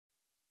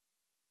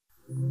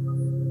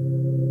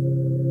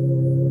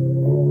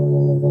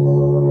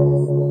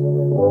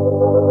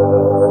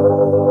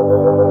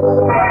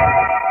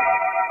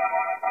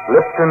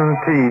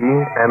Tea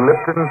and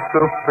Lipton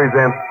Soup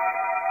present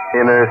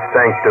Inner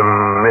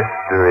Sanctum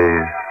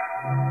Mysteries.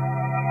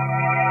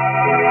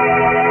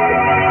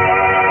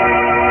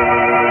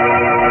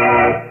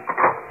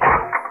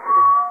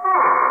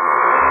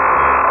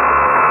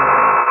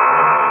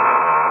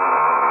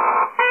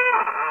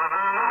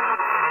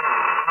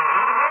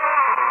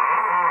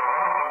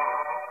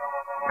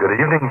 Good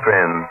evening,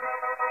 friends.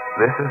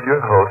 This is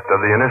your host of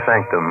the Inner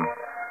Sanctum,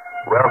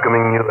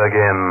 welcoming you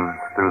again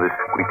through the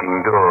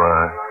squeaking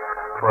door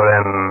for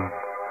an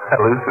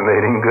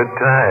hallucinating good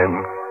time.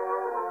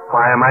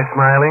 Why am I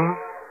smiling?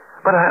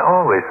 But I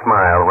always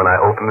smile when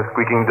I open the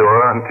squeaking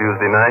door on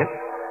Tuesday night.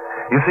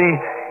 You see,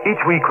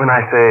 each week when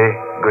I say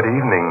good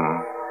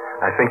evening,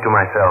 I think to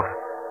myself,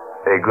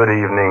 a good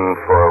evening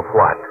for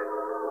what?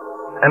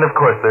 And of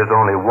course, there's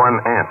only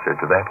one answer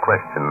to that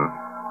question.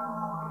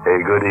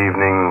 A good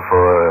evening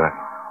for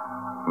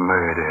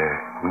murder.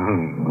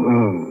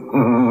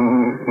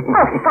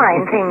 A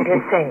fine thing to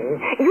say.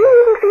 You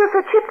wouldn't feel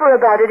so chipper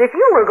about it if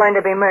you were going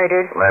to be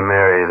murdered. Why,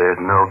 Mary, there's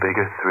no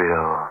bigger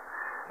thrill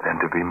than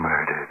to be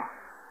murdered.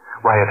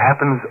 Why, it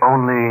happens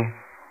only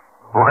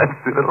once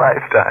in a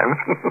lifetime.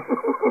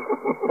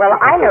 Well,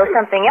 I know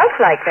something else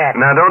like that.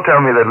 Now, don't tell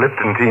me that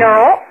Lipton tea...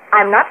 No,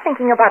 I'm not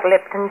thinking about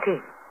Lipton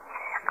tea.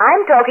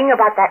 I'm talking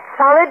about that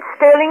solid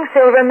sterling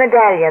silver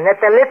medallion that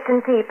the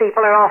Lipton tea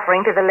people are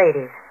offering to the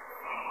ladies.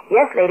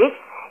 Yes, ladies,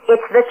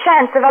 it's the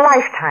chance of a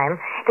lifetime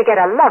to get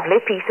a lovely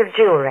piece of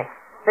jewelry.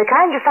 The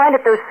kind you find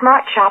at those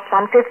smart shops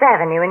on Fifth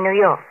Avenue in New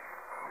York.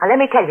 Now, let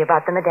me tell you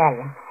about the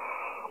medallion.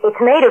 It's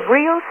made of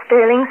real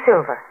sterling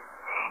silver.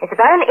 It's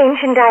about an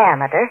inch in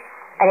diameter,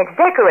 and it's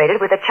decorated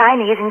with a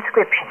Chinese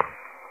inscription.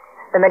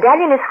 The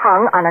medallion is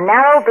hung on a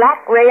narrow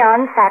black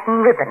rayon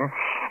satin ribbon,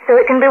 so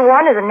it can be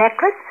worn as a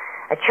necklace,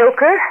 a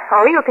choker,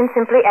 or you can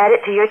simply add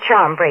it to your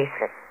charm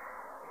bracelet.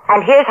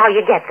 And here's how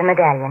you get the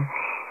medallion.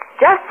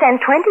 Just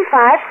send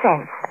 25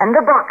 cents and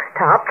the box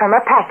top from a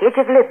package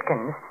of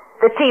Lipton's,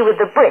 the tea with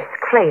the brisk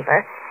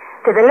flavor,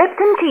 to the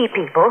Lipton Tea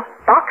people,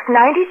 Box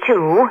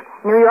 92,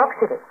 New York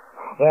City.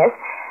 Yes,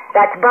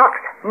 that's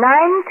Box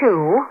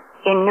 92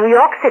 in New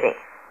York City.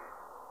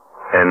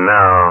 And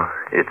now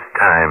it's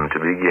time to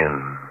begin.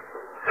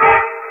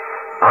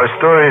 Our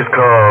story is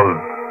called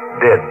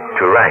Dead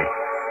to Rights.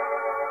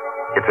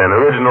 It's an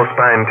original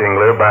spine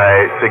tingler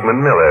by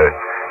Sigmund Miller,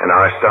 and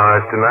our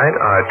stars tonight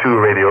are two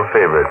radio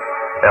favorites,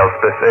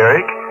 Elspeth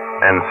Eric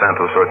and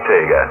Santos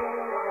Ortega.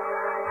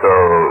 So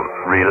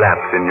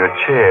relapse in your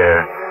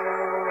chair,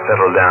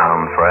 settle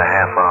down for a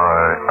half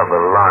hour of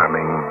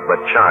alarming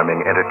but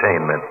charming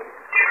entertainment.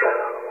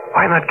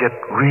 Why not get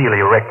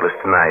really reckless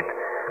tonight?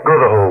 Go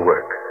the whole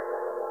works.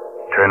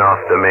 Turn off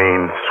the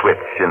main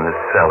switch in the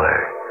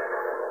cellar.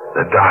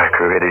 The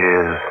darker it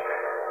is,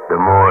 the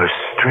more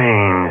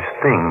strange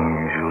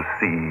things you'll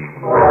see.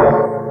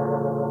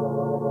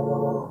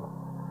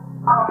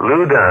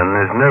 Lou Dunn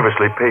is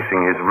nervously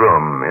pacing his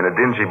room in a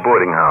dingy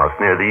boarding house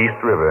near the East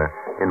River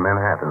in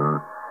Manhattan.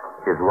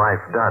 His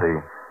wife,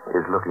 Dottie,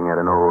 is looking at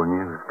an old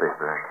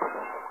newspaper.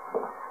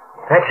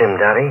 That's him,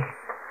 Dottie.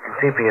 You can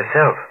see for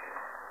yourself.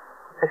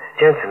 That's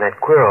Jensen,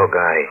 that Quiro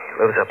guy.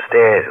 Lives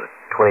upstairs with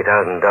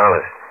 $20,000.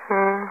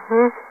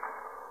 Mm-hmm.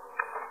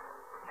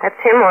 That's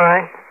him, all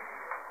right.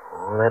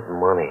 All that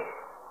money.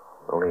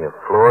 Only a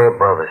floor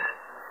above us.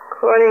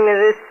 According to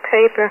this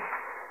paper,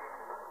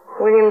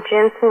 William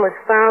Jensen was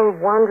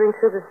found wandering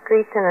through the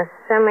streets in a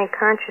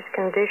semi-conscious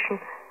condition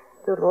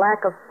due to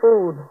lack of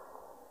food.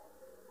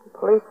 The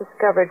police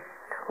discovered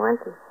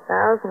 $20,000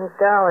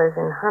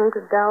 in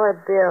 $100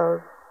 bills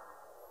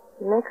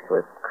mixed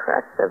with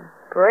crusts of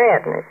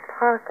bread in his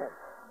pockets.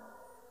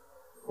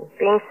 He's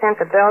being sent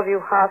to Bellevue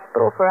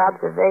Hospital for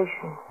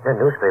observation. That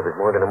newspaper's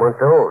more than a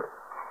month old.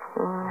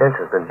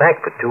 Jensen's been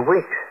back for 2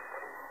 weeks.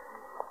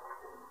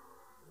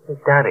 Hey,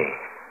 Dottie.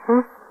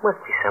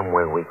 Must be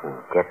somewhere we can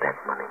get that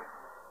money.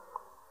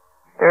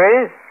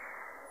 There is.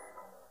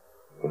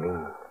 You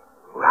mean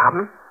rob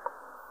him?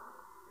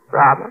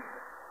 Rob him.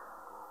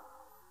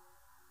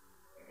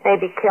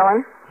 Maybe kill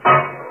him.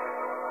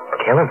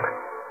 Kill him?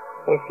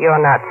 If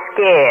you're not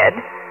scared.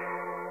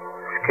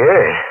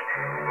 Scared?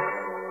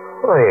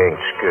 I ain't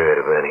scared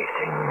of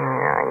anything.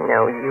 I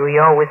know you.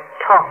 You always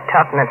talk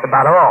toughness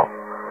about all.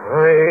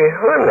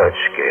 I'm not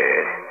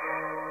scared.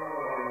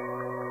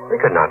 We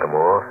could knock him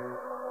off.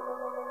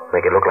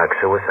 Make it look like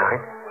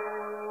suicide.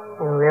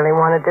 You really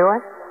want to do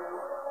it?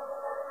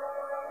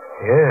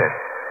 Yeah,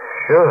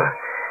 sure.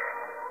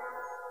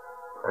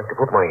 I'd like to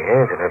put my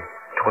hands in that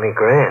 20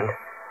 grand.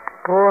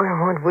 Boy,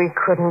 what we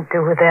couldn't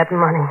do with that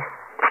money.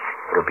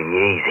 It'll be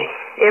easy.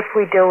 If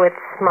we do it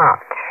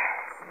smart.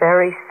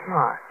 Very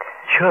smart.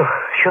 Sure.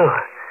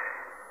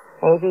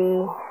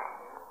 Maybe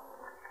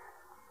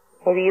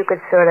you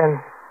could sort of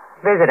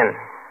visit him.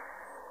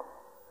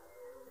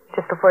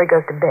 Just before he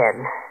goes to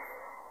bed.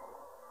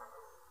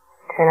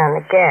 Turn on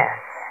the gas.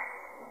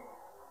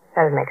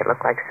 That'd make it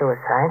look like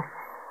suicide.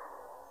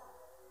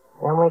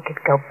 Then we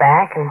could go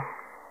back and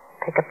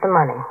pick up the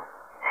money.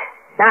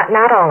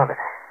 Not all of it.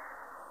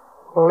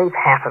 We'll leave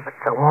half of it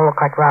so it won't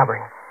look like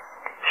robbery.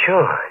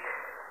 Sure.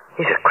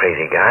 He's a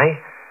crazy guy.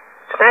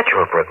 It's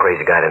natural for a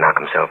crazy guy to knock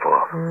himself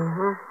off.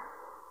 Mm-hmm.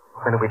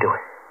 When do we do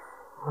it?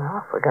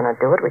 Well, if we're going to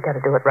do it, we got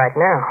to do it right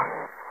now.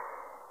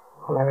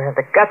 We'll never have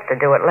the guts to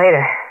do it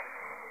later.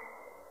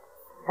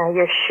 Now,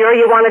 you sure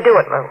you want to do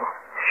it, Lou?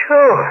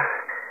 Sure.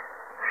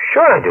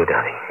 Sure I do,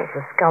 Dottie.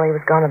 Mrs. Scully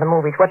was going to the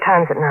movies. What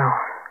time's it now?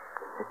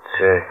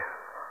 It's,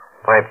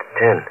 5 to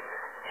 10.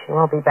 She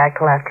won't be back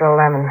till after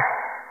 11.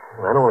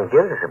 Well, that only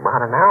gives us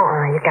about an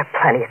hour. Oh, you got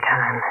plenty of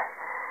time.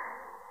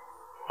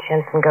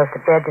 Jensen goes to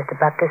bed just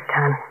about this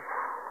time.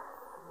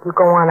 You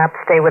go on up,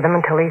 stay with him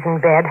until he's in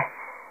bed.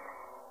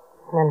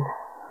 And then,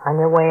 on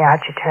your way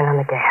out, you turn on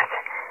the gas.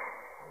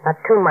 Not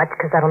too much,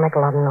 because that'll make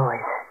a lot of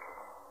noise.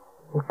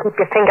 And keep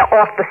your finger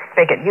off the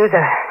spigot. Use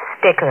a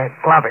stick or a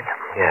glove or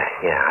something.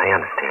 Yeah, I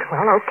understand.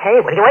 Well, okay.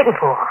 What are you waiting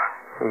for?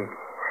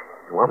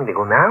 You want me to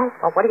go now?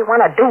 Well, what do you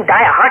want to do?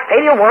 Die of heart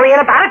failure worrying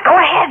about it? Go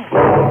ahead.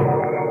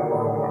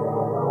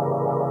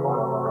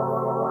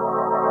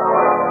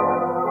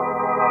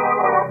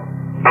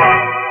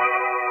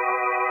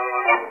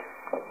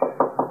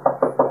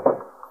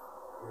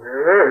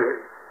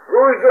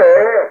 Who's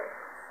there?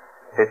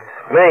 It's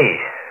me.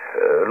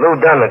 Lou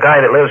Dunn, the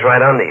guy that lives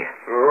right under you.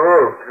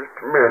 Oh,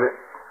 just a minute.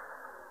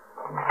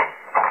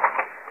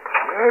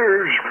 I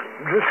was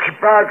just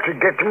about to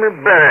get to my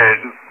bed.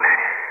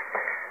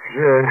 Is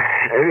there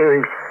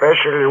anything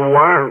special you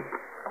want?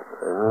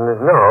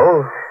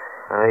 No.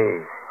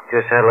 I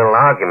just had a little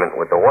argument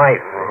with the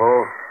wife.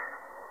 Oh.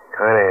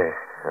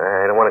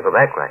 I don't want to go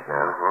back right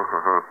now.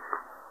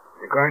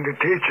 You're going to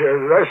teach her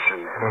a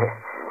lesson.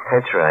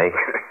 That's right.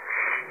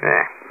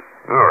 Yeah.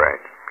 All right.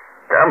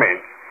 Come in.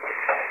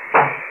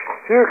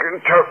 You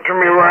can talk to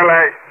me while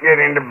I get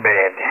into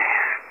bed.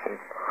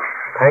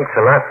 Thanks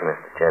a lot,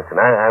 Mr. Jensen.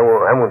 I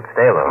won't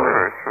stay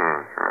long.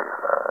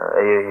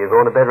 You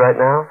going to bed right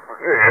now?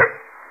 Yeah.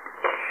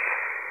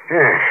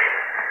 Yeah.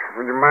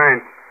 Would you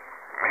mind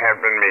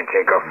having me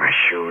take off my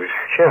shoes?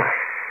 Sure.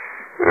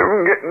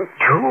 I'm getting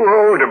too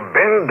old to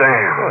bend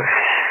down. Oh,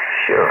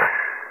 sure.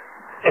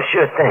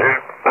 Sure thing.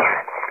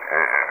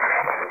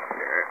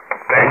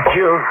 Thank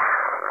you.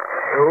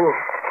 Oh.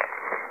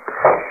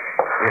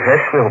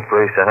 That's no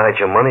place to hide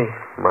your money,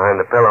 behind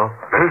the pillow.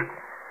 Huh?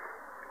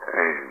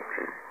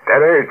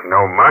 That ain't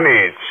no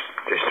money. It's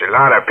just a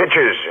lot of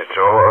pictures. It's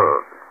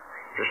all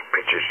just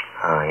pictures.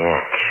 Oh,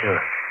 yeah,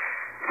 sure.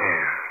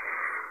 Yeah.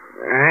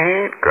 I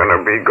ain't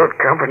gonna be good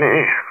company.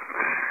 I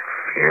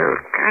feel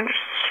kind of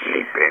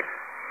sleepy.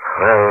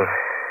 Well,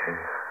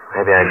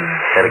 maybe I'd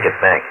better get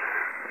back.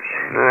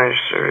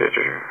 Nice of you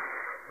to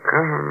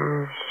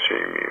come see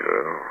me,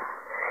 Lou.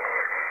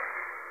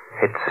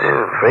 It's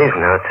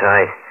freezing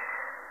outside.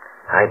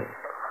 I'd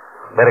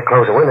better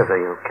close the windows or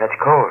you'll catch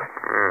cold.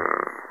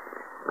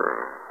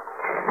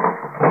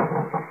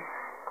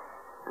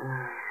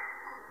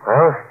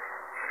 Well,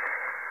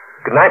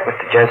 good night,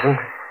 Mr. Jensen.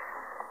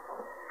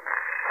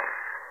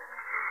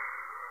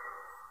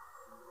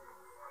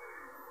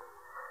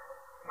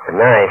 Good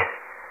night.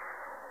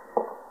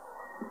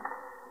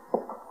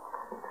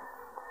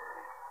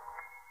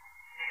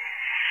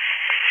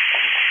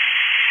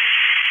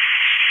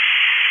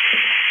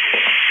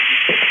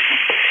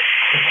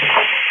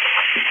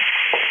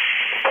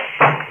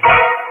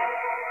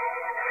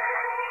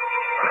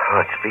 Oh,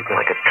 it's beating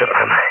like a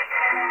drum.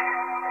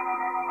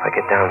 If I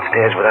get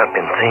downstairs without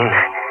being seen,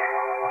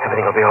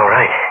 everything will be all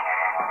right.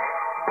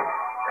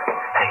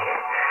 Hey,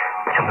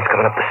 someone's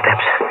coming up the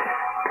steps.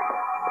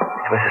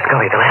 It's Mrs.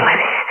 Scully, the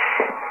landlady.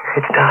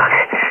 It's dark.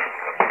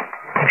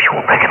 Maybe she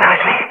won't recognize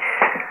me.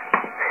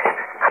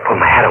 I'll pull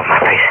my hat over my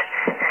face.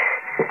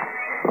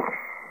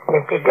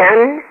 Mr.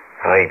 Dunn?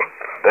 I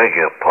beg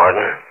your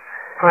pardon.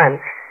 Oh,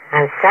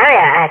 I'm sorry.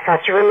 I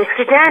thought you were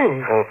Mr.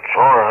 Dunn. It's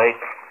all right.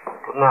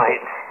 Good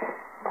night.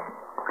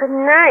 Good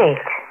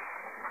night.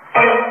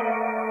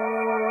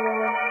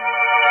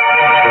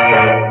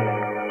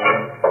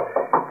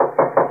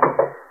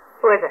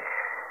 Who is it?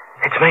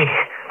 It's me,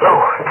 Lou.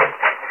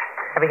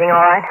 Everything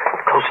all right?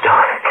 Close the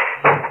door.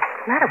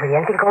 What's the matter with you?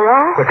 Anything go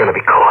wrong? We're going to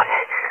be caught.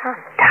 Calm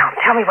down.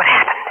 Tell me what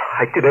happened.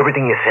 I did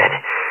everything you said.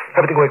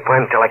 Everything went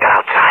fine until I got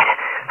outside.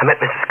 I met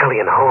Mrs. Scully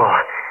in the hall.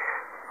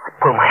 I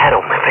pulled my hat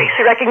over my face.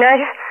 She recognize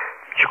you?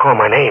 She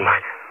called my name,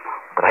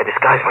 but I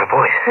disguised my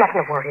voice.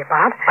 Nothing to worry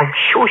about. I'm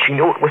sure she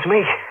knew it was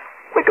me.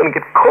 We're going to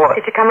get caught.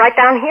 Did you come right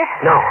down here?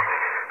 No.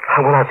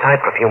 I went outside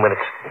for a few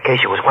minutes in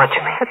case she was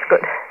watching me. That's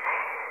good.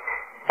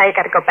 Now you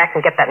got to go back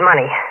and get that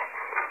money.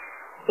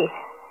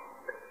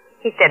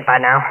 He's dead by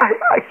now.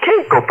 I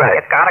can't go back.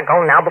 You gotta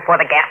go now before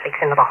the gas leaks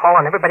into the hall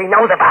and everybody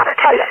knows about it.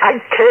 I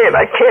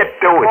can't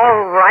do it.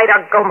 All right,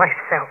 I'll go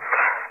myself.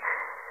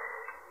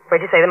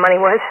 Where'd you say the money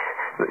was?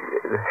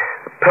 The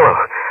pillow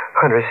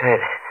under his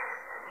head.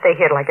 Stay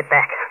here till I get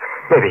back.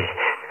 Maybe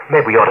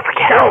we ought to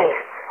forget. No.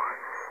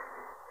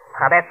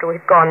 Not after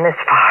we've gone this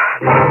far.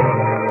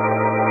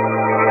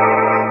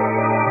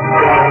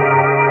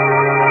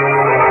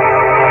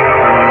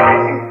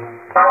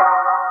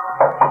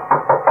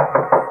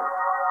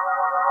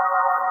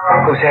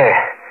 Who's there?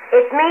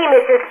 It's me,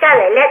 Mrs.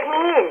 Scully. Let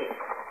me in.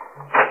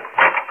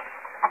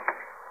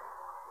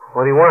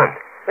 What do you want?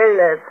 Well,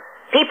 the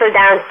people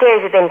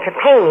downstairs have been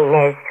complaining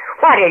there's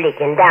water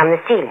leaking down the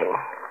ceiling.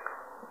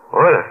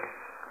 Water?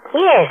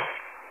 Yes.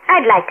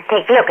 I'd like to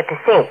take a look at the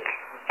sink.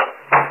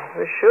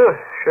 Sure.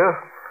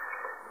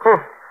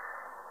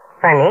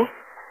 Funny.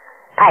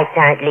 Pipes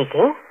aren't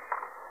leaking.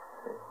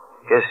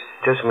 Guess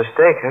just a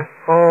mistake, huh?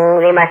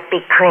 Oh, they must be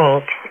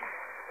cranks.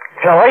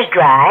 Floor's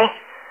dry.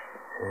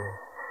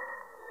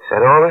 Is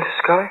that all, Mrs.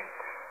 Scully?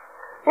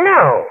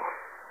 No.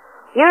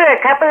 You're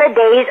a couple of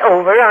days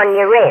over on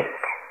your rent.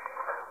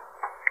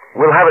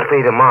 We'll have it for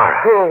you tomorrow.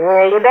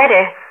 Well, you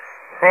better.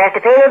 I have to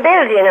pay the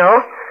bills, you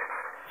know.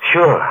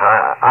 Sure,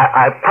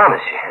 I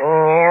promise you.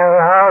 Well,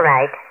 all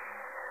right.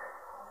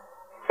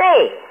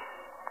 Say,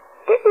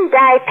 didn't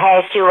I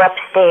pass you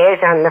upstairs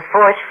on the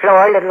 4th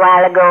floor a little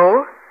while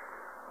ago?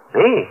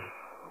 Me?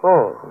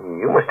 Oh,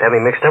 you must have me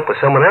mixed up with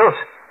someone else.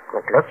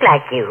 It looked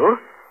like you.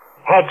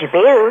 Had you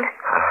billed?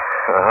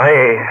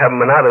 I haven't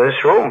been out of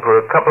this room for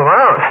a couple of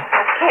hours.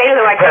 Hey,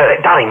 Lou,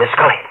 Dolly, Miss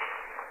Scully.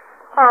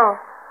 Oh.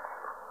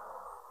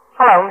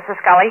 Hello, Mrs.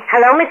 Scully.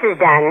 Hello, Mrs.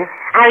 Dunn.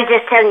 I was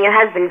just telling your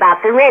husband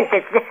about the rent.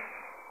 It's...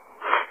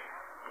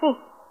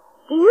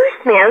 Do you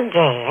smell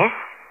gas?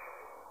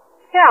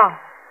 Yeah.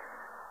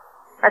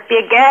 Must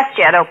be a gas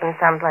jet open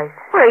someplace.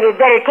 Well,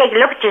 you'd better take a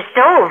look at your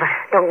stove.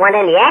 Don't want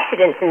any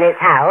accidents in this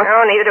house.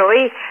 No, neither do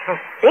we.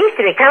 Seems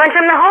to be coming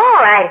from the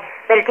hall. I'd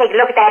better take a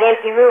look at that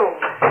empty room.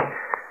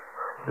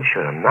 You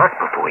should have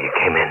knocked before you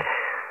came in.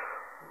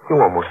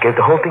 You almost gave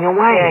the whole thing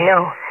away. Yeah, I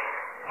know.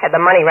 Had the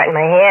money right in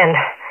my hand.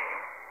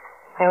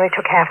 I only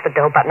took half the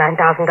dough, about $9,000,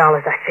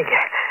 I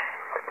figure.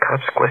 The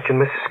cops questioned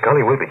Mrs.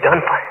 Scully. We'll be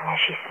done for. Yeah,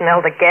 she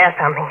smelled the gas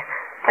on me.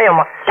 I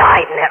almost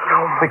died in that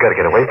room. We gotta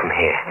get away from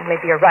here.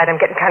 Maybe you're right. I'm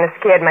getting kind of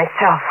scared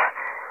myself.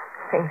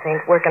 Things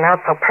ain't working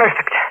out so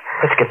perfect.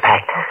 Let's get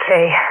packed.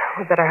 Okay,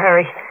 we better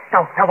hurry.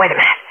 No, wait a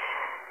minute.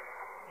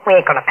 We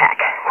ain't gonna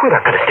pack. We're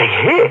not gonna stay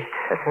here.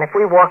 Listen, if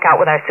we walk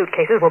out with our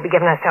suitcases, we'll be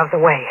giving ourselves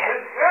away.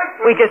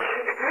 We just...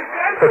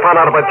 They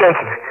found out about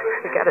Jensen.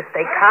 We gotta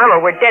stay calm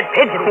or we're dead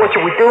pigeons. What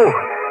should we do?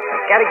 We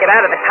gotta get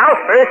out of the house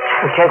first.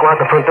 We can't go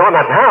out the front door,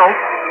 not now.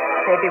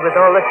 Maybe with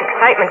all this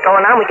excitement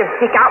going on, we can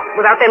sneak out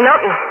without them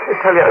noting. I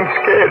tell you, I'm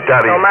scared,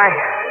 Daddy. Oh, my.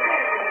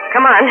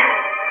 Come on.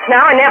 It's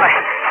now or never.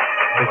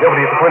 There's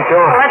nobody at the front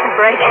door. Oh, that's a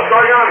break.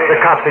 The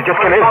cops, they just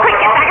came in. Quick,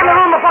 get back in the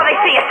room before they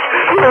see us.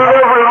 We'll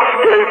never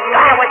escape.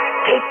 I'll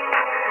escape.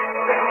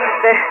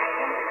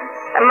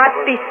 There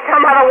must be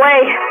some other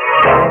way.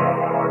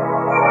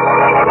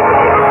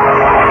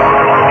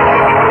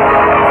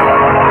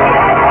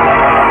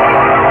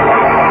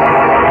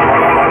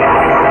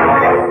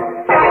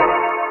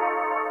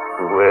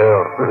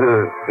 Well,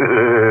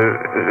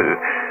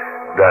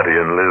 Dottie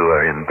and Lou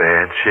are in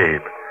bad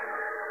shape.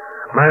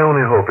 My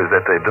only hope is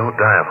that they don't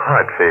die of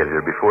heart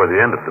failure before the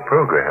end of the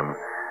program.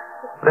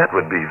 That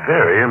would be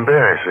very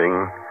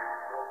embarrassing.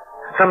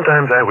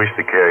 Sometimes I wish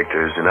the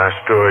characters in our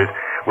stories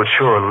would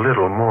show a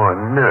little more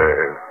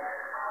nerve.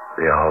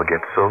 They all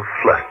get so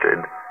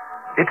flustered.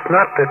 It's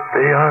not that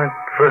they aren't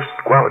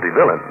first-quality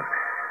villains,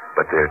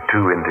 but they're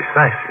too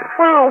indecisive.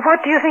 Well,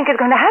 what do you think is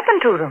going to happen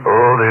to them?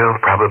 Oh,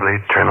 they'll probably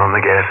turn on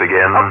the gas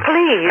again. Oh,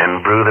 please.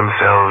 And brew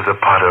themselves a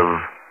pot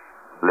of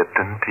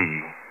Lipton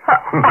tea.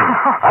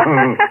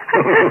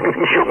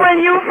 Well,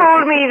 you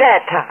fooled me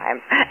that time,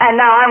 and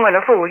now I'm going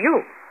to fool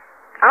you.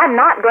 I'm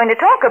not going to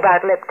talk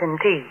about Lipton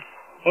tea.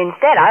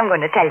 Instead, I'm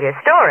going to tell you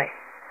a story.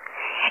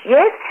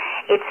 Yes,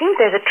 it seems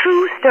there's a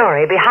true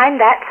story behind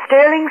that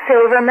sterling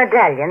silver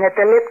medallion that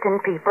the Lipton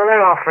people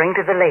are offering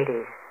to the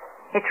ladies.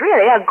 It's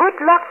really a good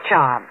luck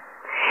charm.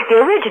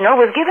 The original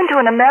was given to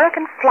an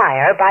American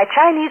flyer by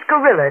Chinese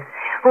guerrillas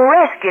who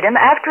rescued him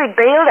after he'd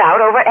bailed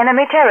out over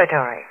enemy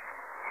territory.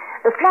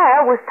 The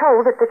flyer was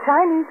told that the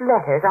Chinese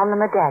letters on the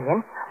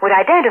medallion would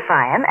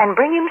identify him and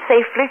bring him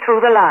safely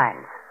through the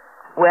lines.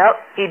 Well,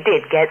 he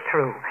did get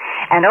through,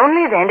 and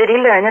only then did he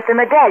learn that the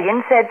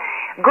medallion said,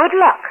 "Good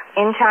luck,"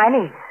 in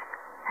Chinese.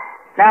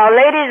 Now,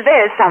 ladies,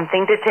 there's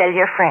something to tell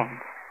your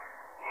friends.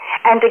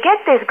 And to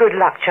get this good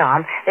luck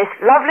charm, this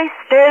lovely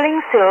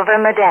sterling silver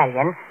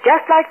medallion,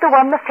 just like the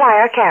one the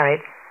flyer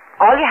carried,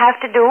 all you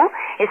have to do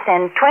is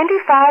send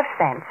 25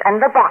 cents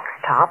and the box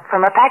top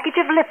from a package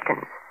of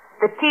Lipton's,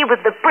 the tea with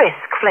the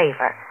brisk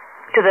flavor,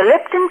 to the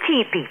Lipton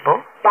Tea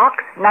People,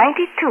 Box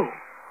 92.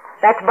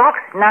 That's Box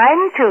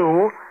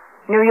 92,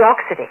 New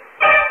York City.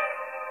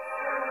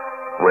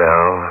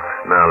 Well,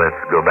 now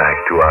let's go back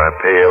to our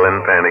pale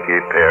and panicky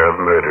pair of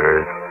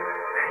murderers.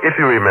 If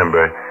you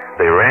remember,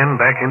 they ran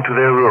back into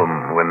their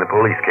room when the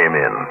police came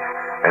in,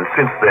 and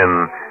since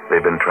then,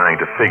 they've been trying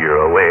to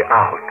figure a way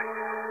out.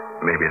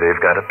 Maybe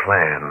they've got a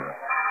plan.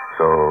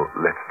 So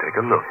let's take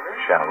a look,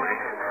 shall we?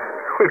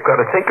 We've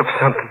got to think of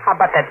something. How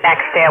about that back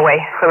stairway?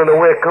 I don't know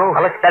where it goes.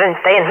 Well, it's better than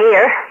staying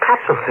here.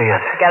 Cops will see us.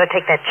 We gotta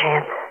take that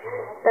chance.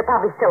 They're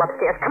probably still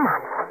upstairs. Come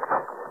on.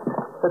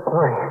 Let's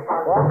hurry.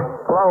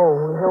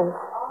 Slow.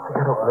 I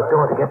gotta open the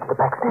door to get to the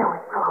back stairway.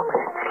 I'll open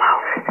it slow.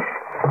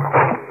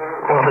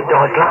 Oh, the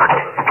door's locked.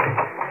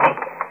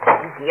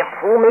 You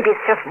fool. Maybe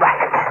it's just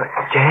rust.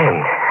 It's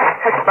jammed.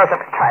 I suppose I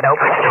could try to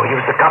open it. It's no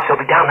use. The cops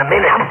will be down in a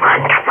minute. Come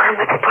on,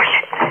 let's push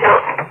it.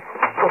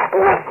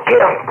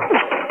 Get him.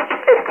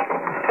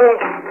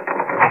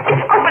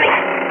 It's opening.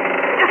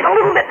 Just a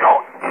little bit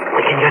more.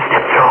 We can just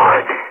step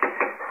through.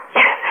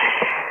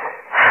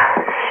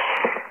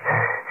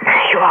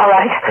 You all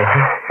right?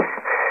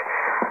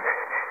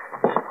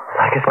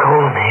 Like it's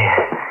cold in here.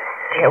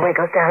 Here we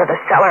go down to the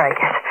cellar, I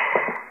guess.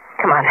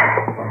 Come on.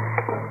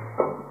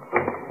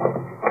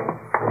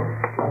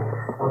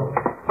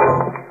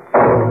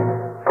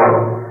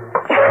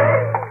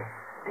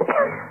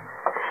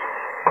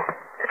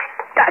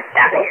 Dark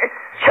down here.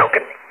 It's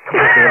choking me.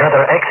 There's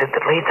another exit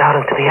that leads out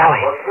into the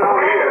alley.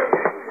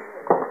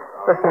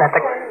 Listen,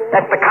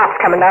 that's the cops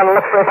coming down to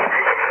look for us.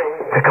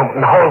 They're coming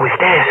from the hallway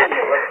stairs.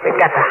 We've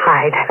got to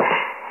hide.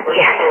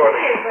 Here.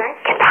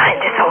 Get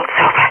behind this old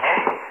sofa.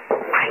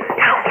 Lie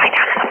down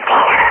on the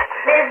floor.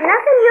 There's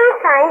nothing you'll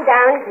find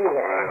down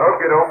here. I hope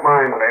you don't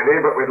mind,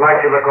 lady, but we'd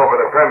like to look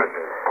over the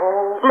premises.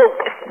 Look,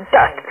 this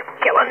dust is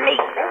killing me.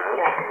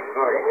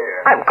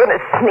 I'm going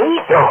to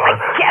sneeze. No. I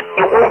can't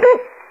do it.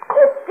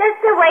 It's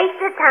just a waste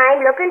of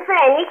time looking for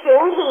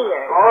anything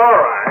here. All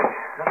right.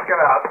 Let's get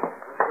out.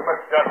 There's too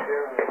much dust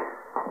here.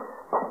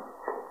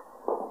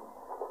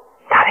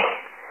 Dottie.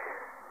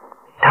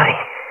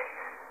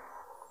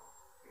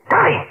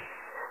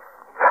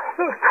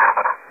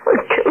 I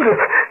killed him.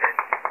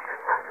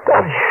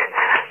 Dottie,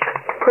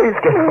 please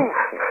get him.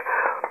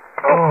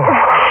 Oh,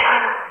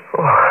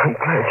 I'm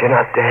glad you're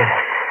not dead.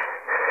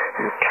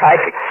 You tried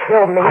to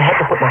kill me. I had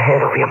to put my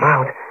hand over your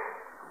mouth.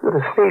 You'd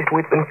have sneezed.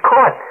 We'd been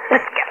caught.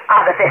 Let's get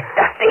out of this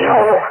dusty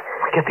hole.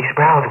 We get these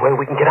barrels where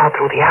we can get out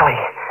through the alley.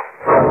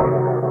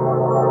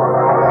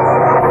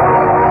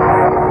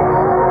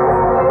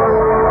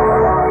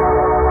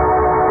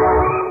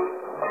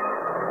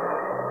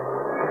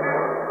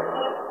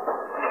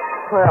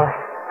 Well,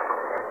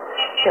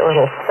 feel a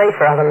little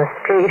safer out on the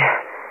street.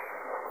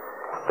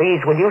 Please,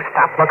 will you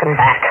stop looking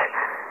back?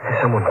 There's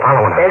someone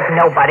following us. There's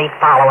nobody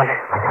following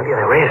us. I tell you,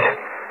 there is.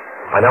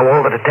 By now, all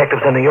the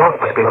detectives in New York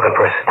must be looking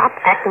for us. Stop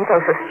acting so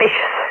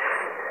suspicious.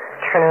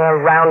 Turning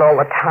around all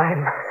the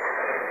time.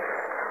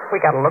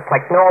 We gotta look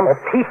like normal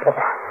people.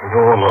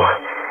 Normal.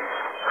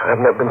 I've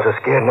never been so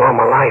scared in all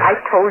my life. I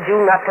told you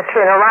not to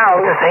turn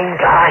around. The same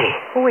guy.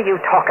 Who are you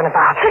talking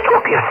about? Take a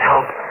look at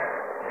yourself.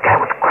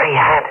 Guy with the gray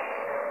hat.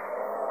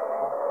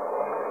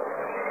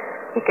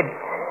 He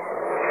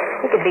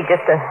could be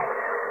just an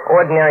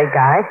ordinary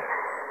guy.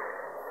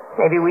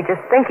 Maybe we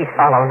just think he's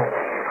following us.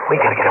 We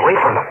gotta get away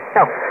from him.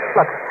 No,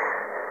 look.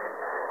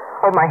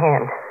 Hold my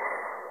hand.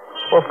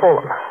 We'll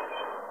fool him.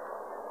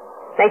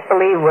 Make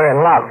believe we're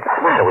in love. What's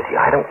the matter with you?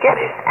 I don't get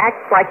it.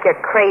 Act like you're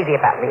crazy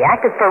about me.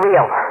 Act it for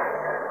real.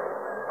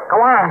 Go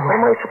on. What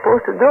am I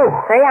supposed to do?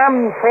 Say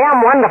I'm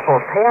wonderful.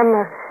 Say I'm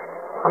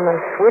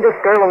the sweetest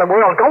girl in the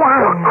world. Go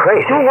on. You're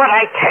crazy. Do what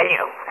I tell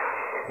you.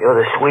 You're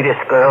the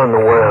sweetest girl in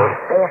the world.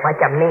 Say it like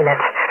you mean it.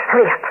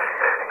 Hurry up.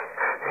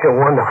 You're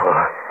wonderful.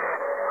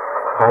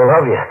 I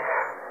love you.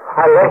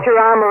 Put your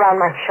arm around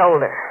my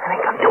shoulder. I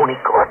ain't gonna do any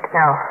good.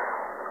 Now,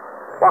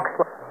 walk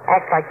slow.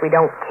 Act like we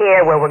don't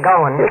care where we're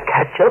going. You'll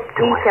catch up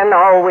to He us. can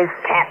always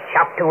catch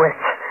up to us.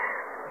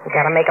 We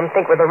gotta make him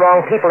think we're the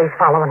wrong people he's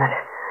following us.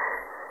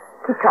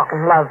 Keep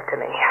talking love to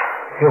me.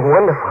 You're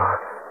wonderful.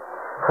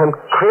 I'm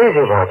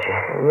crazy about you.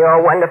 You're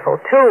wonderful,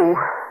 too,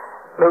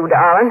 Lou,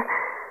 darling.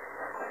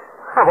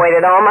 I've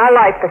waited all my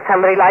life for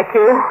somebody like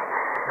you.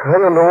 I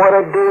don't know what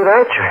I'd do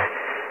without you.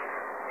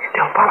 You're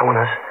still following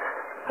us.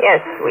 Yes,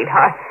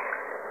 sweetheart.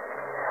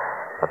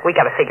 Look, we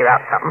gotta figure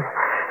out something.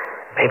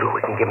 Maybe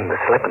we can give him the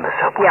slip in the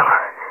subway. Yeah.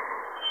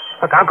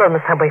 Look, I'll go in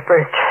the subway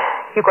first.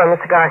 You go in the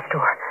cigar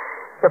store.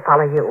 He'll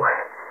follow you.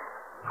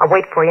 I'll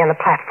wait for you on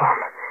the platform.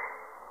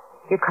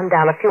 You come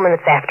down a few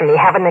minutes after me.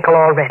 Have a nickel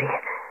all ready.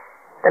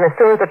 Then as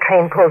soon as the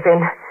train pulls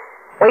in,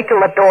 wait till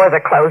the doors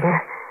are closing,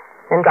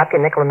 then drop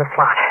your nickel in the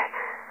slot.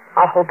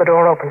 I'll hold the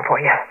door open for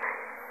you.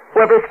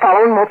 Whoever's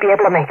following won't be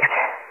able to make it.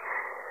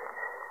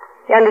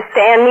 You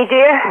understand me,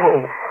 dear?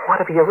 Oh,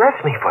 what if he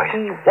arrests me first?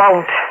 He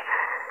won't.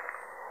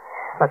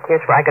 Look,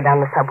 here's where I go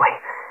down the subway.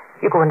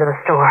 You go into the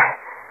store.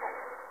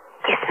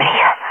 Kiss me.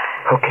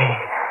 Okay.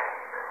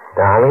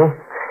 Darling?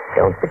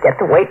 Don't forget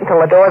to wait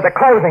until the doors are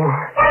closing.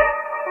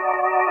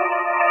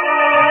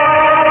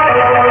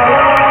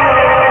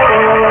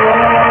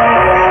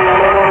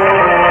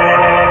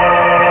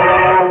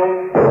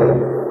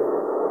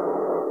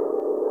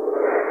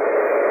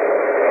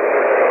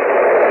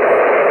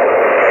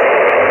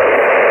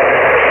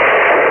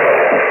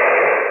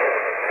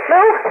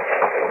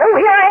 Lou,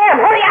 here I am.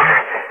 Hurry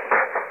up.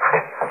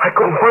 I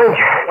couldn't find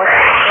you. What's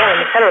there in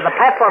the center of the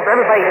platform for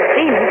everybody to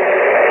see me?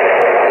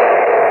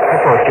 I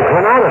thought you'd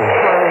run out of me.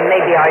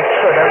 Maybe I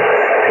should have.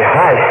 You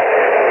had.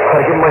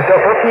 I'd give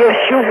myself up to you.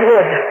 Yes, you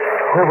would.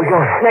 Where are we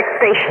going? Next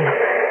station.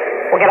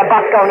 We'll get a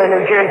bus going to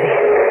New Jersey.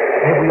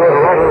 Maybe we ought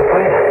to ride on the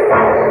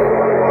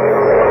plane.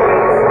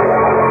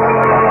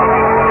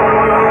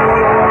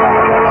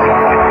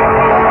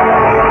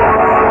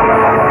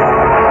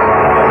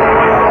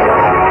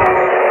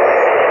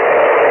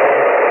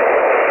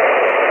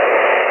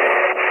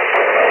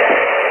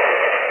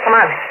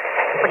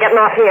 getting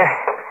off here.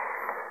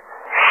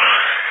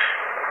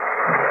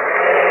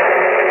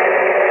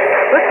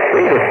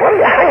 What are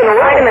you hanging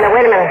around?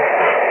 Wait a minute.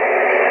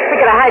 We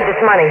gotta hide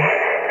this money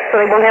so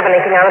they won't have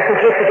anything on us in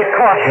case we get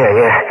caught.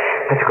 Yeah.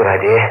 That's a good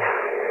idea.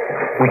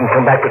 We can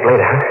come back with it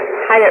later, huh?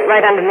 Hide it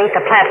right underneath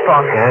the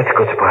platform. Yeah, that's a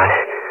good spot.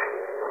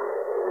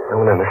 No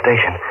one in the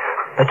station.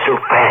 Let's do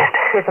it fast.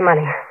 Here's the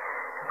money.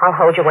 I'll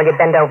hold you while you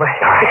bend over.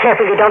 right. Be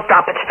careful you don't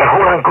drop it. Now,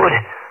 hold on good.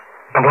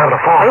 I'm liable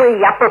to fall. Hurry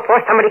up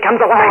before somebody comes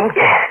along.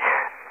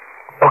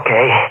 Yeah.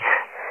 Okay.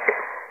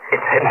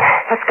 It's hidden.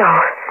 Let's go.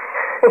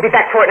 We'll be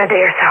back for it in a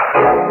day or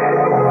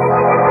so.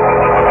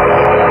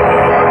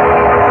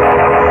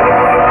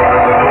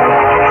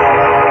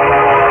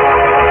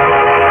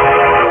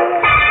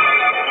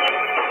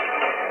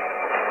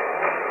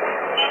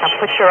 Now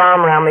put your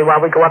arm around me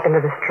while we go up into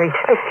the street.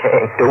 I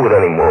can't do it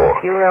anymore.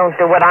 You don't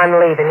do what I'm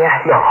leaving you.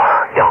 No,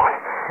 don't.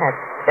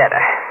 That's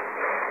better.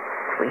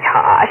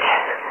 Sweetheart.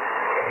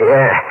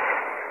 Yeah.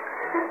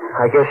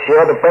 I guess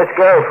you're the best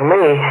girl for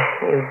me.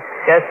 You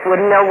just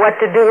wouldn't know what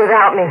to do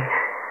without me.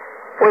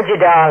 Would you,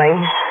 darling?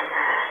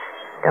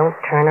 Don't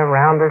turn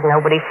around. There's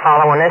nobody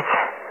following us.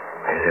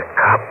 There's a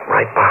cop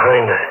right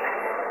behind us.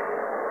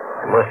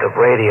 They must have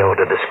radioed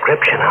a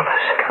description of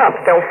us.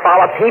 Cops don't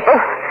follow people.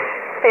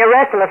 They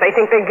arrest them if they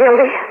think they're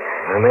guilty.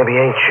 Well, maybe he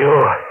ain't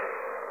sure.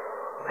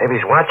 Maybe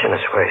he's watching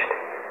us first.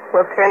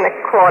 We'll turn the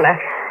corner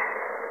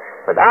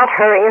without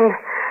hurrying.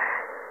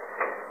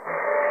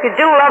 You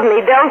do love me,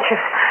 don't you?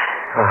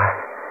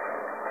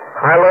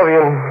 I love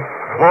you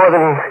more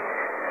than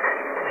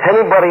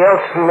anybody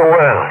else in the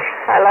world.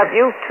 I love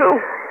you, too.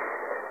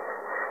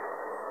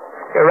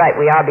 You're right,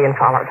 we are being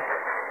followed.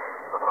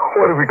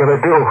 What are we going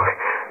to do?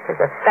 There's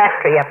a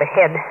factory up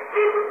ahead.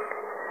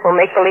 We'll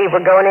make believe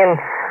we're going in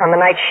on the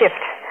night shift.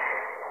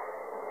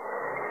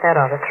 That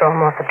ought to throw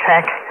them off the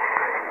track.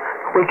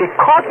 We get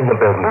caught in the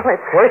building. Well,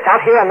 it's worse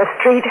out here on the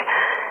street.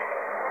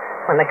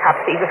 When the cop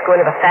sees us go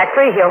into the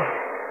factory, he'll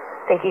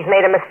think he's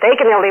made a mistake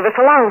and he'll leave us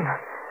alone.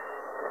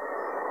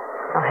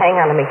 Now hang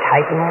on to me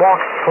tight and walk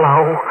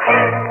slow.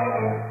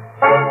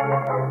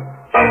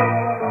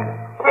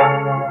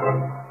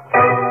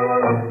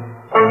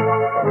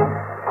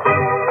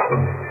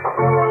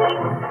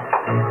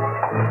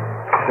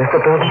 Is this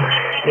the building?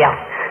 Yeah.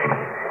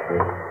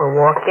 We'll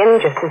walk in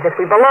just as if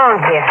we belong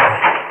here.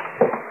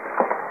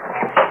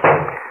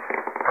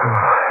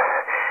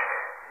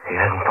 He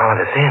hasn't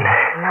followed us in.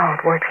 No,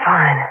 it worked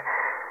fine.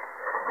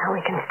 Now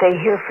we can stay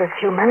here for a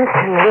few minutes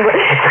and then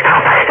It's the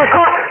cop. we're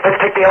caught. Let's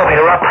take the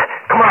elevator up.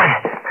 Come on.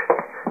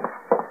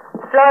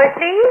 Floor,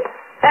 please?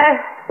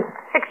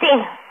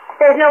 16.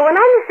 There's no one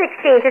on the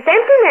 16th. It's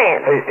empty, ma'am.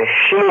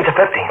 She needs a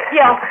 15th.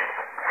 Yeah.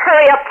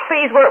 Hurry up,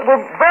 please. We're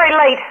very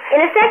late.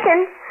 In a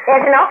second.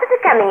 There's an officer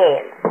coming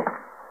in.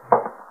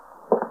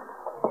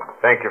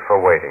 Thank you for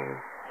waiting.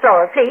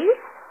 Floor, please?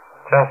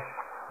 Just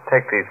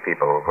take these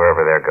people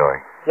wherever they're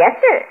going. Yes,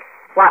 sir.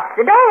 Watch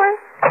the door.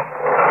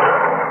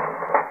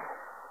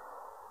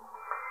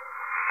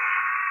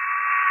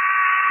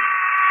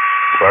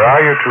 Where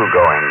are you two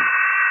going?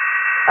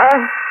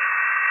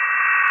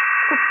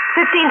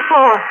 15th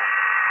floor.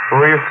 Who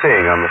are you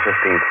seeing on the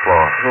 15th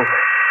floor?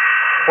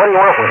 What do you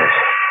want with us?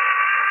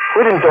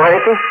 We didn't do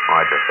anything. Oh,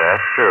 I just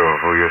asked you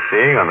who you're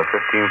seeing on the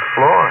 15th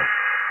floor.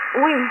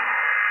 We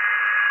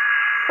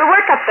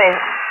work up there.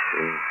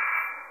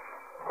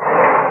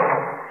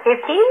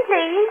 15,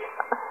 please.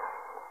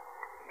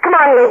 Come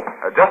on, Lou.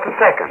 Just a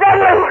second. Run,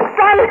 Lou.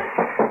 Run.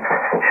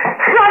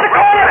 Around the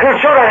corner. He'll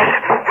shoot at us.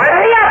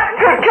 Hurry up.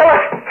 He'll kill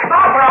us.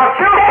 Stop or I'll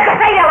shoot. There's the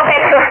freight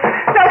elevator.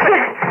 Open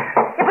it.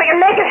 If we can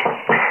make it,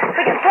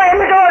 we can slam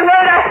the door and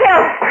run it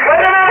ourselves. Wait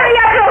a minute. Hurry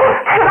up, Lou.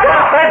 As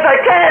fast as I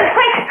can.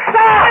 Quick.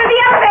 Stop. The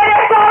elevator.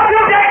 Stop.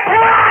 You next.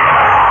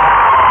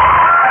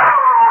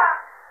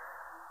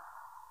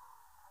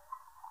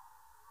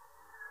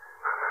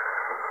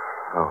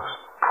 Those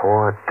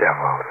poor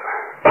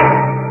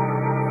devils.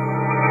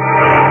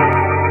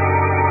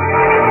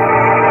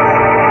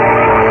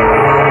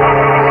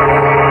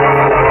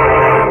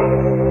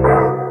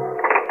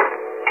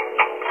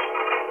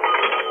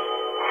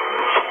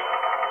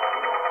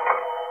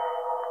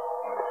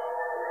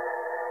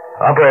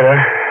 Operator,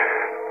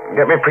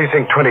 get me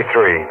precinct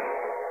 23.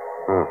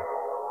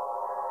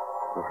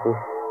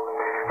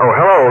 Oh,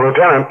 hello,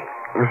 Lieutenant.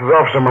 This is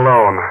Officer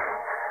Malone.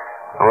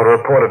 I want to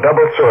report a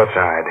double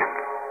suicide.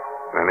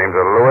 Their names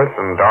are Louis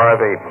and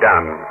Dorothy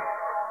Dunn.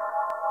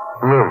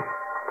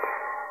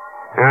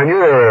 I knew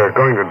they were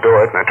going to do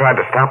it, and I tried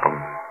to stop them.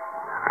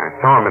 I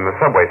saw him in the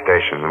subway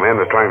station. The man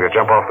was trying to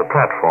jump off the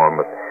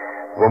platform, but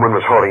the woman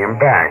was holding him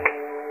back.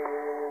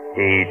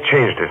 He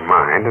changed his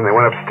mind, and they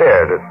went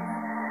upstairs.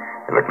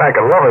 It looked like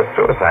a lover's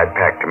suicide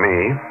pact to me.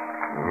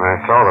 I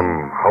saw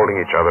them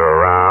holding each other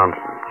around,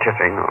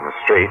 kissing on the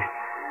street.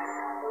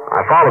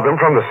 I followed them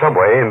from the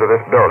subway into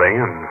this building,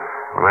 and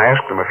when I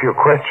asked them a few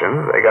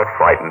questions, they got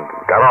frightened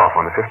and got off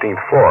on the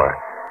 15th floor.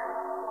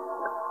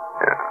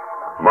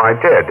 Well, I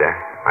did.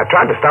 I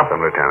tried to stop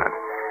them, Lieutenant.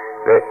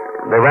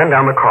 They ran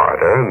down the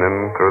corridor and then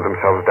threw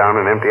themselves down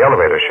an empty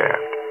elevator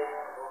shaft.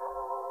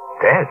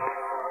 Dead.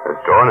 His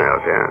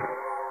toenails, yeah.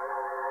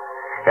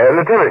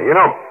 Lieutenant, you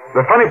know,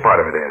 the funny part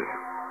of it is,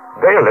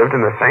 they lived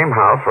in the same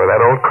house where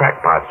that old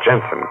crackpot,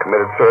 Jensen,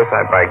 committed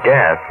suicide by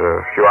gas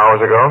a few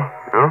hours ago.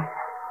 You know?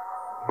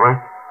 What?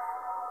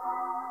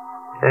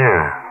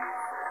 Yeah.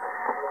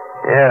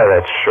 Yeah,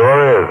 that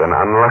sure is an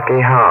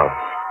unlucky house.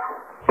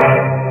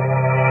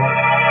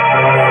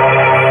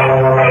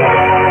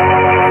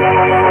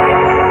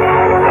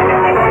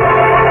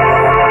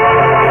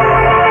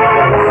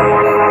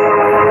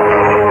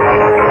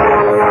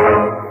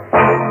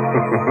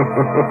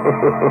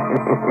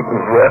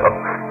 Well,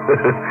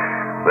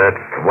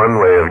 that's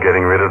one way of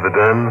getting rid of the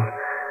duns,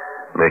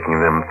 making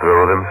them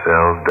throw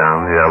themselves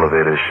down the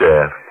elevator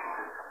shaft.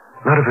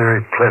 Not a very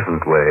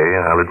pleasant way,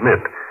 I'll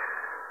admit,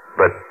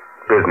 but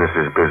business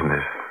is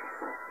business.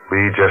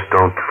 We just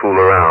don't fool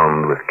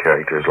around with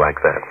characters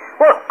like that.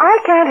 Well, I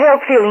can't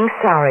help feeling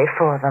sorry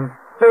for them.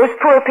 Those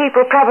poor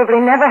people probably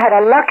never had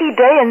a lucky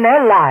day in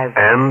their lives.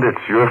 And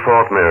it's your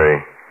fault,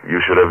 Mary. You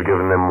should have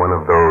given them one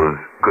of those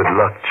good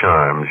luck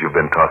charms you've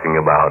been talking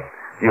about.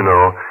 You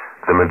know,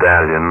 the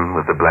medallion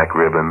with the black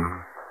ribbon.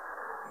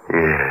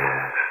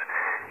 Yes.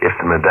 If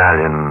the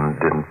medallion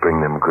didn't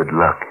bring them good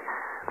luck,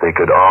 they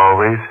could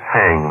always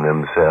hang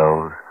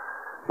themselves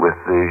with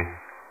the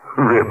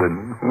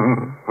ribbon.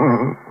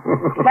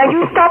 Now,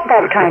 you stop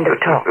that kind of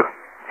talk.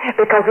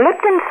 Because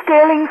Lipton's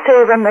sterling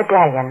silver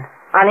medallion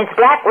on its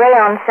black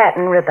rayon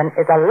satin ribbon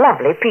is a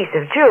lovely piece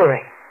of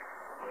jewelry.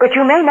 But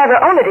you may never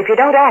own it if you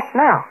don't act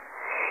now.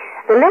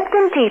 The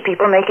Lipton tea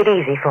people make it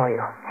easy for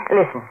you.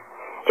 Listen,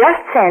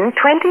 just send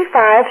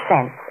 25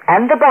 cents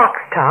and the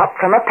box top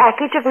from a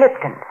package of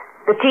Lipton's,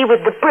 the tea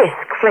with the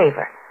brisk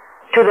flavor,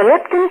 to the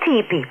Lipton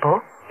Tea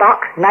People,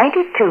 Box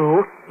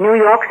 92, New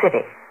York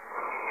City.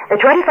 The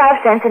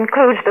 25 cents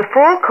includes the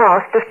full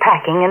cost of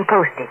packing and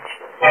postage.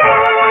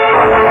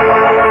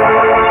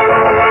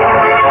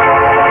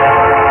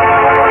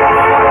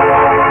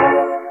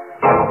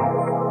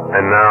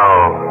 And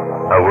now,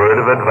 a word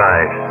of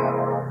advice.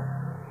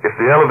 If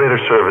the elevator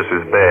service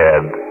is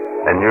bad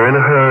and you're in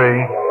a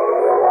hurry,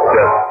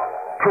 just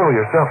throw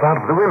yourself out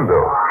of the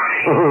window.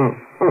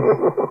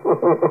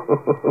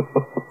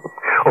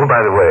 Oh,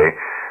 by the way,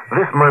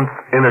 this month's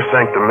Inner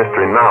Sanctum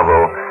mystery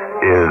novel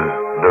is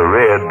The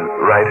Red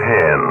Right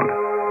Hand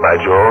by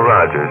Joel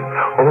Rogers.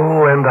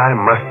 Oh, and I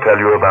must tell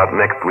you about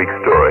next week's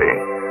story.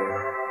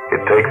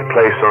 It takes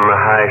place on the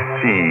high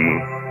sea,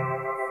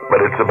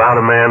 but it's about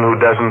a man who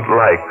doesn't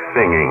like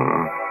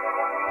singing.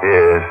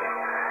 Yes,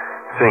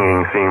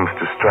 singing seems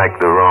to strike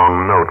the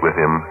wrong note with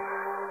him,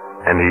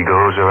 and he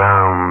goes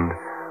around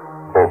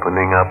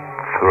opening up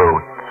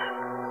throats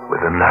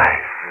with a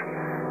knife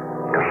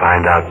to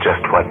find out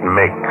just what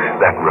makes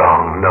that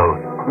wrong note.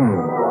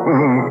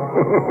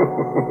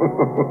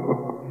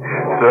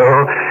 So,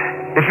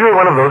 if you're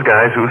one of those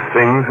guys who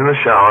sings in the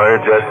shower,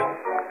 just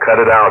cut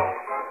it out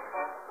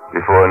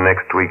before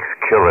next week's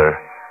killer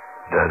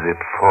does it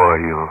for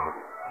you.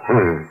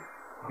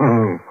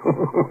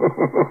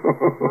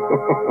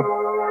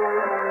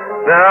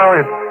 Now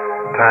it's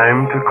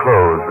time to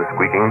close the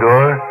squeaking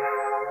door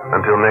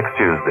until next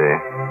Tuesday,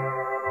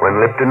 when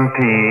Lipton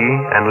Tea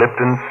and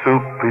Lipton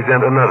Soup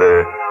present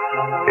another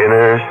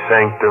Inner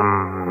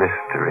Sanctum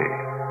Mystery,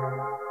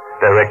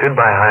 directed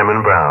by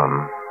Hyman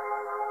Brown.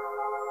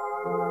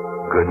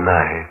 Good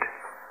night.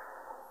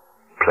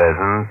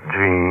 Pleasant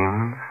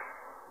dreams.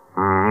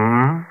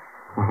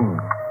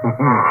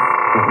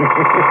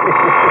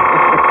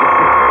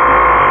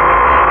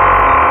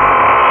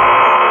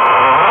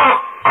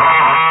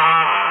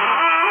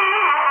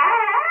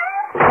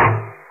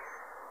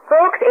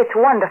 Folks, it's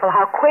wonderful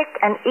how quick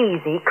and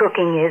easy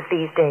cooking is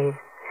these days.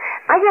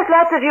 I guess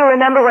lots of you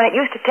remember when it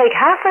used to take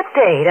half a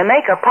day to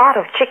make a pot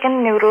of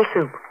chicken noodle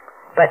soup.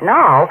 But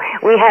now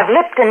we have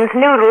Lipton's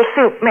noodle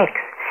soup mix.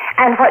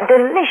 And what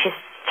delicious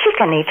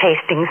chickeny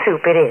tasting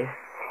soup it is.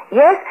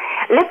 Yes,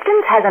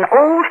 Lipton's has an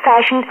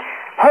old-fashioned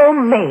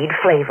homemade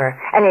flavor,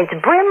 and it's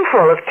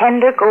brimful of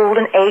tender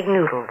golden egg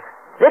noodles.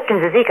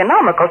 Lipton's is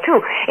economical,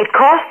 too. It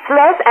costs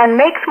less and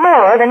makes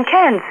more than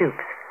canned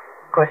soups.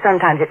 Of course,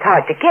 sometimes it's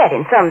hard to get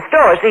in some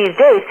stores these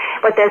days,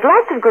 but there's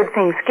lots of good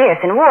things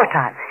scarce in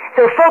wartime.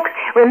 So, folks,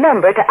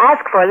 remember to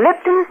ask for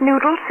Lipton's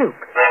Noodle Soup.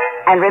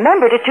 And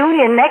remember to tune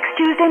in next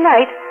Tuesday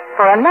night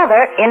for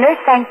another Inner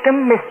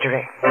Sanctum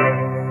Mystery.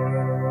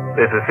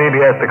 This is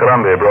CBS, the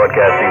Columbia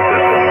Broadcasting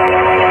System.